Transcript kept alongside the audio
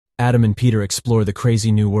Adam and Peter explore the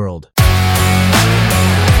crazy new world.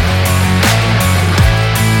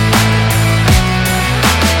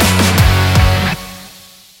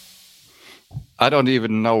 I don't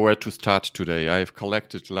even know where to start today. I've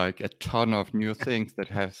collected like a ton of new things that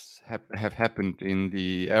have happened in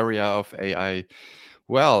the area of AI.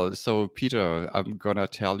 Well, so Peter, I'm gonna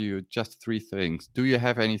tell you just 3 things. Do you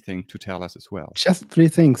have anything to tell us as well? Just 3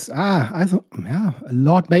 things. I thought, yeah, a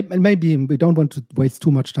lot. Maybe we don't want to waste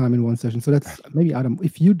too much time in one session. So that's maybe, Adam,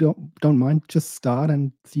 if you don't mind, just start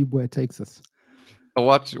and see where it takes us.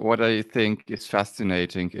 What I think is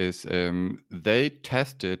fascinating is they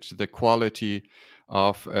tested the quality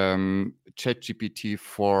of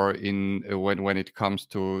ChatGPT4 in when it comes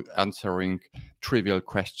to answering trivial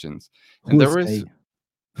questions. And there is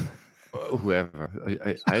whoever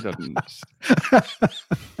I don't.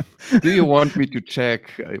 Do you want me to check?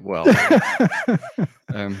 Well,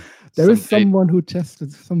 there is someone who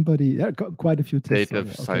tested somebody. Quite a few tests.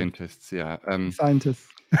 Data scientists, yeah. Scientists.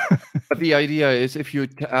 But the idea is if you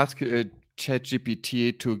ask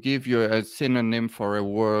ChatGPT to give you a synonym for a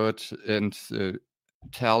word and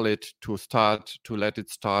tell it to let it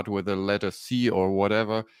start with a letter C or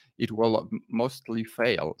whatever, it will mostly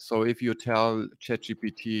fail. So if you tell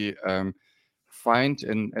ChatGPT, find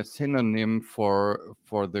a synonym for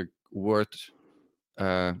the word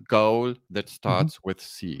goal that starts with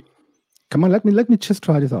C. Come on, let me just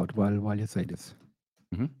try this out while you say this.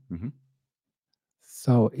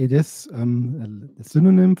 So it is a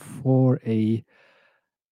synonym for a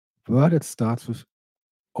word that starts with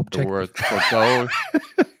objective. The word for goal.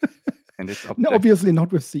 And it's objective. No, obviously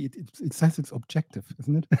not with C. It says it's objective,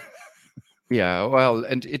 isn't it? Yeah, well,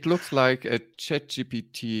 and it looks like a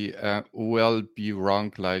ChatGPT will be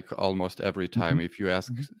wrong like almost every time if you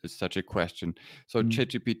ask such a question. So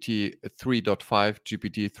ChatGPT 3.5,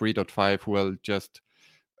 GPT 3.5 will just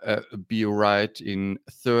be right in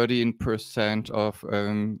 13% of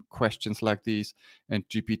questions like these, and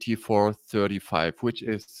GPT4 35, which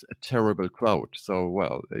is a terrible quote. So,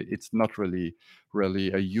 well, it's not really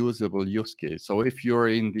a usable use case. So if you're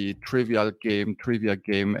in the trivia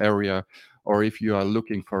game area, or if you are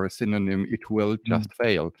looking for a synonym, it will just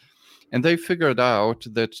fail. And they figured out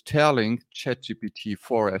that telling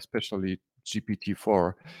ChatGPT4, especially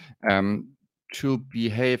GPT4, to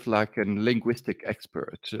behave like a linguistic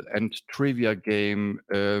expert and trivia game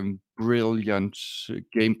brilliant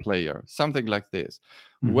game player, something like this,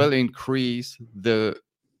 will increase the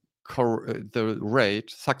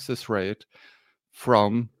success rate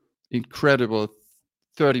from incredible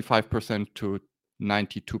 35% to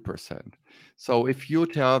 92%. So if you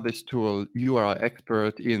tell this tool you are an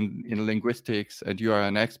expert in linguistics and you are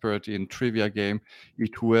an expert in trivia game,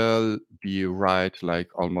 it will be right like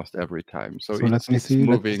almost every time. So let me see.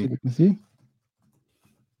 Let me see.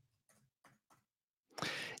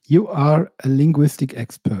 You are a linguistic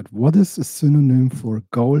expert. What is a synonym for a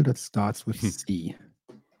goal that starts with C?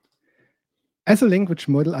 As a language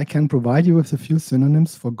model, I can provide you with a few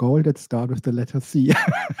synonyms for goal that start with the letter C.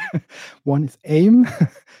 1 is aim,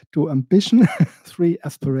 2 ambition, 3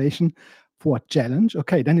 aspiration, 4 challenge.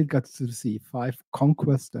 Okay, then it got to C. 5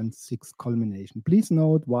 conquest and 6 culmination. Please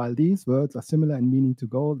note, while these words are similar in meaning to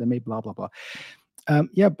goal, they may blah, blah, blah.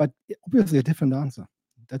 Yeah, but obviously a different answer.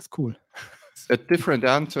 That's cool. A different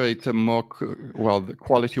answer. It's a more,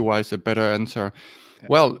 quality-wise, a better answer.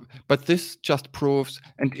 Well, but this just proves,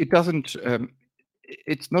 and it doesn't,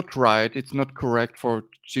 it's not right, it's not correct for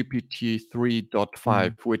GPT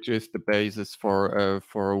 3.5, which is the basis for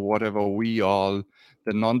whatever we all,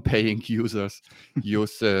 the non-paying users,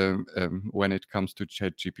 use when it comes to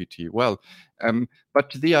ChatGPT. Well,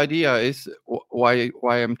 but the idea is, why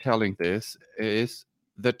I'm telling this, is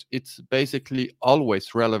that it's basically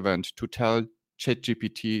always relevant to tell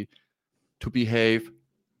ChatGPT to behave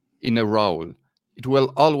in a role. It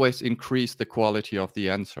will always increase the quality of the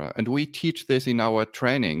answer. And we teach this in our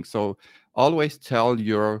training. So always tell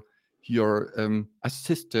your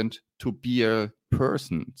assistant to be a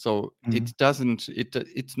person. So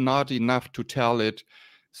it's not enough to tell it,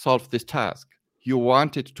 solve this task. You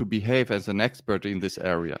want it to behave as an expert in this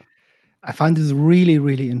area. I find this really,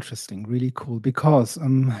 really interesting, really cool, because,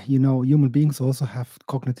 human beings also have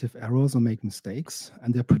cognitive errors or make mistakes,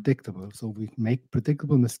 and they're predictable. So we make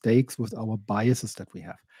predictable mistakes with our biases that we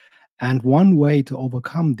have. And one way to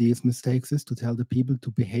overcome these mistakes is to tell the people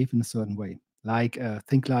to behave in a certain way. Like,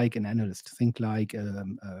 think like an analyst, think like a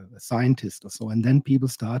scientist or so. And then people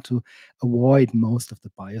start to avoid most of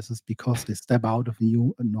the biases because they step out of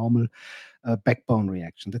a normal backbone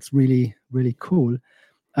reaction. That's really, really cool.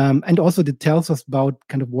 And also it tells us about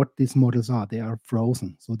kind of what these models are. They are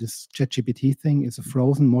frozen. So this ChatGPT thing is a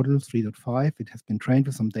frozen model 3.5. It has been trained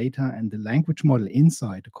with some data, and the language model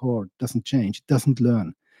inside the core doesn't change. It doesn't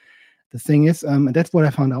learn. The thing is, and that's what I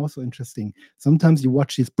found also interesting. Sometimes you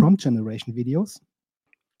watch these prompt generation videos,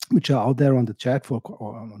 which are out there on the chat or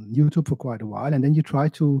on YouTube for quite a while, and then you try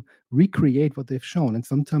to recreate what they've shown, and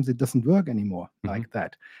sometimes it doesn't work anymore like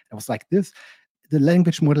that. It was like this. The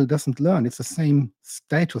language model doesn't learn. It's the same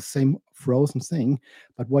status, same frozen thing.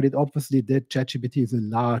 But what it obviously did, ChatGPT is a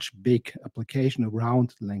large, big application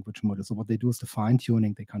around the language model. So what they do is the fine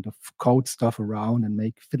tuning. They kind of code stuff around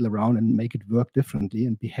and fiddle around and make it work differently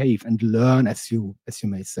and behave and learn, as you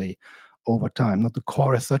may say, over time. Not the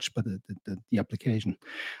core as such, but the application.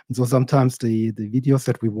 And so sometimes the videos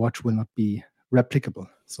that we watch will not be replicable.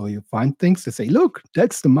 So you find things to say, look,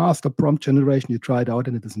 that's the master prompt generation. You try it out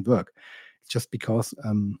and it doesn't work. It's just because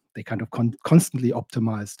they kind of constantly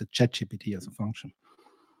optimize the ChatGPT as a function.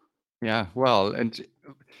 Yeah, well, and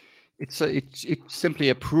it's simply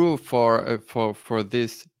a proof for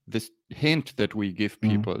this hint that we give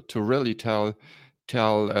people to really tell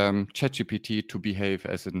ChatGPT to behave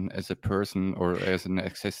as a person or as an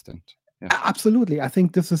assistant. Yeah. Absolutely, I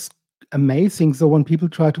think this is amazing. So when people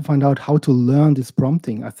try to find out how to learn this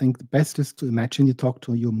prompting, I think the best is to imagine you talk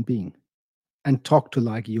to a human being. And talk to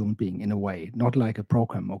like a human being in a way, not like a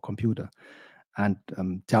program or computer. And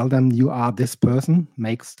tell them you are this person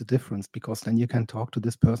makes the difference, because then you can talk to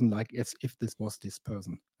this person like as if this was this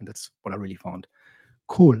person. And that's what I really found.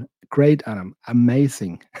 Cool. Great, Adam.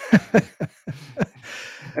 Amazing.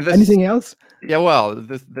 Anything else? Yeah, well,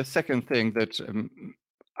 the second thing that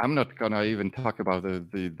I'm not gonna even talk about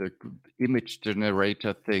the image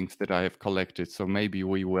generator things that I have collected. So maybe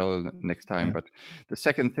we will next time. Yeah. But the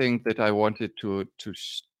second thing that I wanted to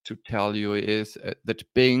tell you is that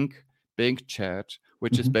Bing Chat,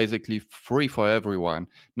 which is basically free for everyone,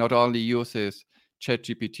 not only uses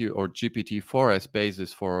ChatGPT or GPT4 as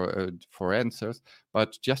basis for answers,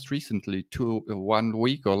 but just recently, 1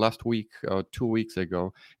 week or last week or 2 weeks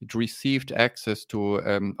ago, it received access to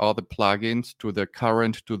all the plugins, to the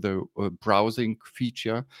browsing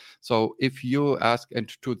feature. So if you ask, and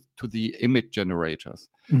to the image generators,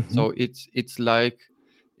 so it's like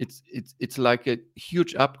a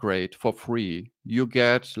huge upgrade for free. You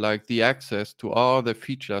get like the access to all the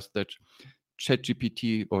features that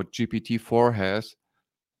ChatGPT or GPT4 has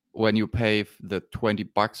when you pay the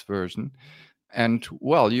 $20 version. And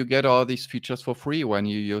well, you get all these features for free when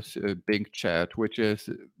you use Bing Chat, which is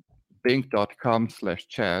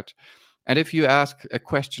bing.com/chat. And if you ask a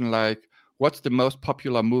question like, what's the most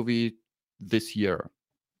popular movie this year?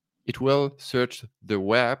 It will search the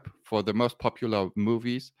web for the most popular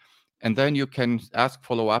movies. And then you can ask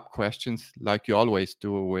follow-up questions like you always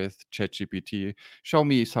do with ChatGPT. Show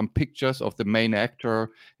me some pictures of the main actor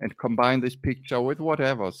and combine this picture with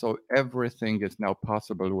whatever. So everything is now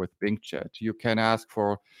possible with Bing Chat. You can ask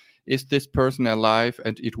for, is this person alive?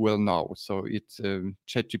 And it will know. So it's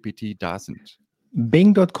ChatGPT doesn't.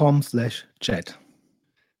 Bing.com/chat.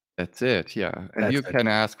 That's it, yeah. And you can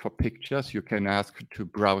ask for pictures. You can ask to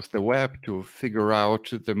browse the web to figure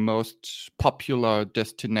out the most popular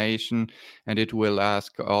destination, and it will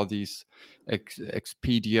ask all these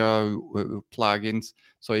Expedia plugins.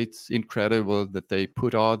 So it's incredible that they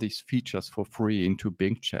put all these features for free into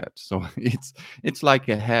Bing Chat. So it's like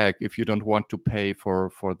a hack. If you don't want to pay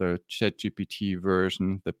for the ChatGPT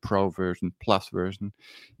version, the Pro version, Plus version,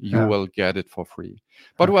 you will get it for free.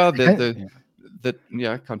 But well, continue.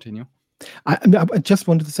 I just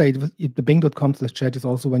wanted to say the Bing.com/chat is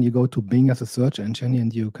also when you go to Bing as a search engine,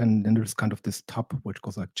 and then there's kind of this tab which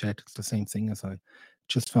goes like chat. It's the same thing as I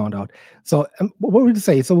just found out. So what would you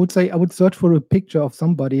say? So I would search for a picture of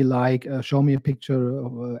somebody, like show me a picture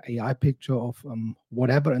of AI picture of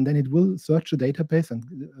whatever, and then it will search the database and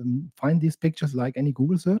find these pictures like any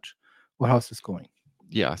Google search. Or how's this going?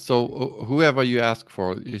 Yeah, so whoever you ask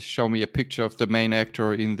for, show me a picture of the main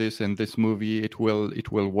actor in this and this movie, it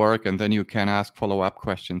will work, and then you can ask follow-up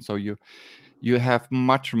questions. So you have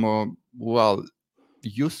much more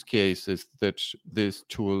use cases that this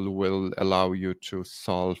tool will allow you to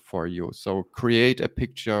solve for you. So create a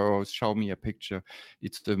picture or show me a picture.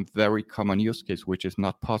 It's a very common use case, which is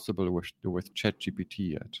not possible with ChatGPT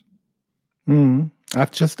yet.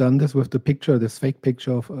 I've just done this with the picture, this fake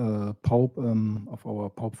picture of Pope, of our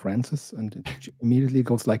Pope Francis, and it immediately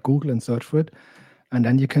goes like Google and search for it, and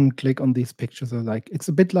then you can click on these pictures. It's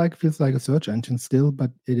a bit feels like a search engine still,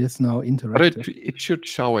 but it is now interactive. But it should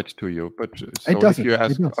show it to you. But so it does. If you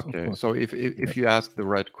ask, so if you ask the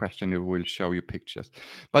right question, it will show you pictures.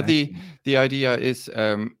 But the idea is,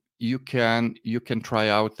 you can try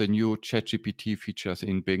out the new ChatGPT features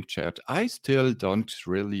in Bing Chat. I still don't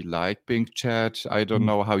really like Bing Chat. I don't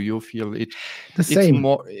know how you feel.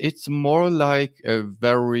 It's more like a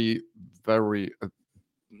very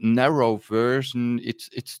narrow version.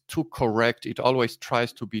 It's too correct. It always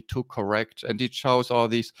tries to be too correct, and it shows all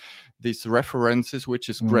these references, which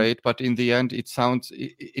is great. But in the end, it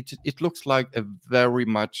looks like a very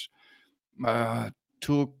much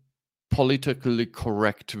too politically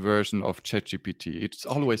correct version of ChatGPT. It's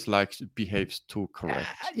always like it behaves too correct.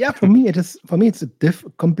 Yeah, for me it's a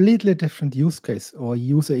completely different use case or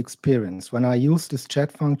user experience. When I use this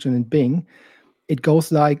chat function in Bing, it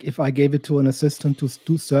goes like if I gave it to an assistant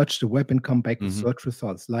to search the web and come back with search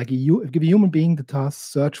results. Like give a human being the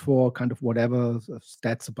task, search for kind of whatever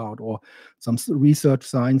stats about or some research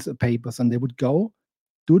science papers, and they would go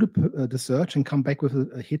do the search and come back with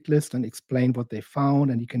a hit list and explain what they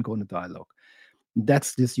found, and you can go in a dialogue.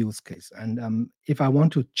 That's this use case. And if I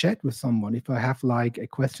want to chat with someone, if I have like a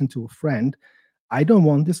question to a friend, I don't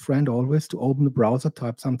want this friend always to open the browser,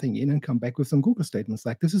 type something in, and come back with some Google statements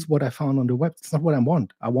like, this is what I found on the web. It's not what I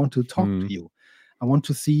want. I want to talk to you. I want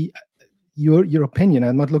to see your opinion.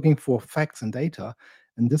 I'm not looking for facts and data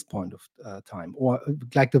in this point of time. Or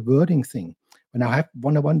like the wording thing.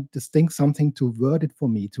 When I want to think something to word it for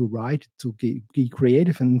me, to write, to be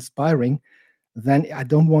creative and inspiring, then I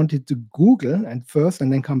don't want it to Google and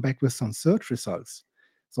then come back with some search results.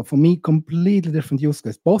 So for me, completely different use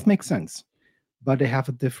case. Both make sense, but they have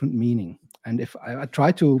a different meaning. And if I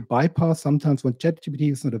try to bypass sometimes when ChatGPT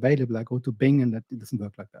is not available, I go to Bing, and it doesn't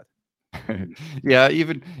work like that. Yeah,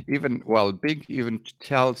 even Bing even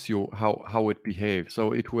tells you how it behaves.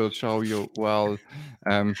 So it will show you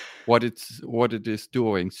what it is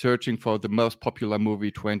doing, searching for the most popular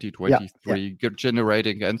movie 2023,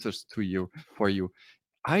 generating answers for you.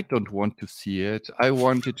 I don't want to see it. I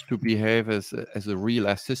want it to behave as a real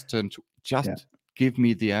assistant. Just give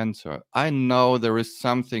me the answer. I know there is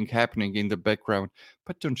something happening in the background,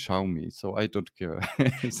 but don't show me. So I don't care.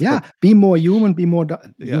 Be more human, be more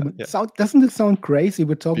human. Doesn't it sound crazy?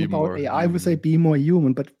 We're talking about AI. I would say be more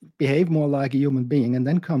human, but behave more like a human being. And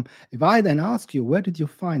then if I then ask you, where did you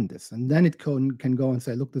find this? And then it can go and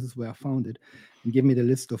say, look, this is where I found it, and give me the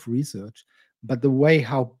list of research. But the way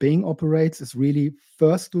how Bing operates is really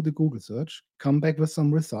first do the Google search, come back with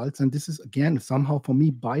some results. And this is, again, somehow for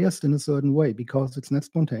me biased in a certain way because it's not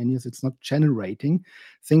spontaneous. It's not generating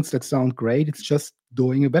things that sound great. It's just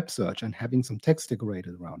doing a web search and having some text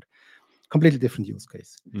decorated around. Completely different use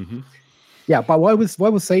case. Yeah, but why we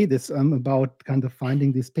say this about kind of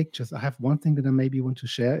finding these pictures? I have one thing that I maybe want to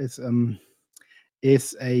share is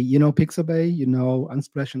Pixabay,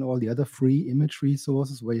 Unsplash, and all the other free image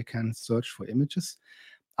resources where you can search for images.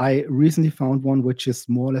 I recently found one which is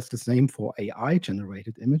more or less the same for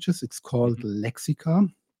AI-generated images. It's called Lexica.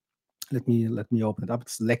 Let me open it up.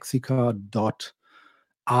 It's lexica.art.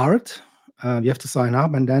 You have to sign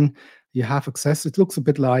up, and then you have access. It looks a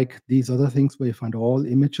bit like these other things where you find all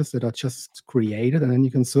images that are just created, and then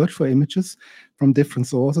you can search for images from different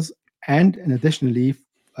sources. And additionally,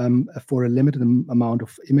 for a limited amount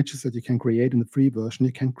of images that you can create in the free version,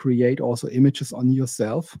 you can create also images on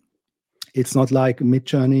yourself. It's not like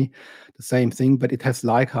Midjourney, the same thing, but it has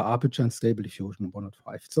Leica, Aperture, and Stable Diffusion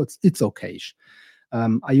 105. So it's okay-ish.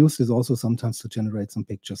 I use this also sometimes to generate some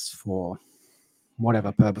pictures for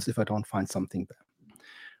whatever purpose if I don't find something there.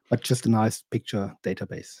 But just a nice picture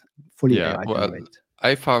database, fully AI generated.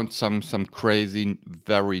 I found some crazy,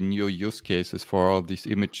 very new use cases for all these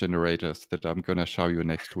image generators that I'm going to show you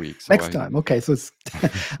next week. Next time. Okay, so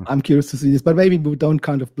I'm curious to see this, but maybe we don't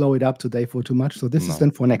kind of blow it up today for too much. So this is then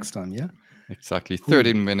for next time, yeah? Exactly.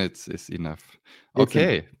 13 minutes is enough.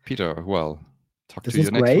 Okay, Peter, talk to you next week. This is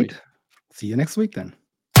great. See you next week then.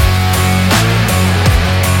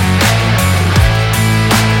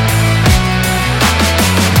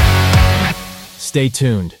 Stay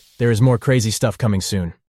tuned. There is more crazy stuff coming soon.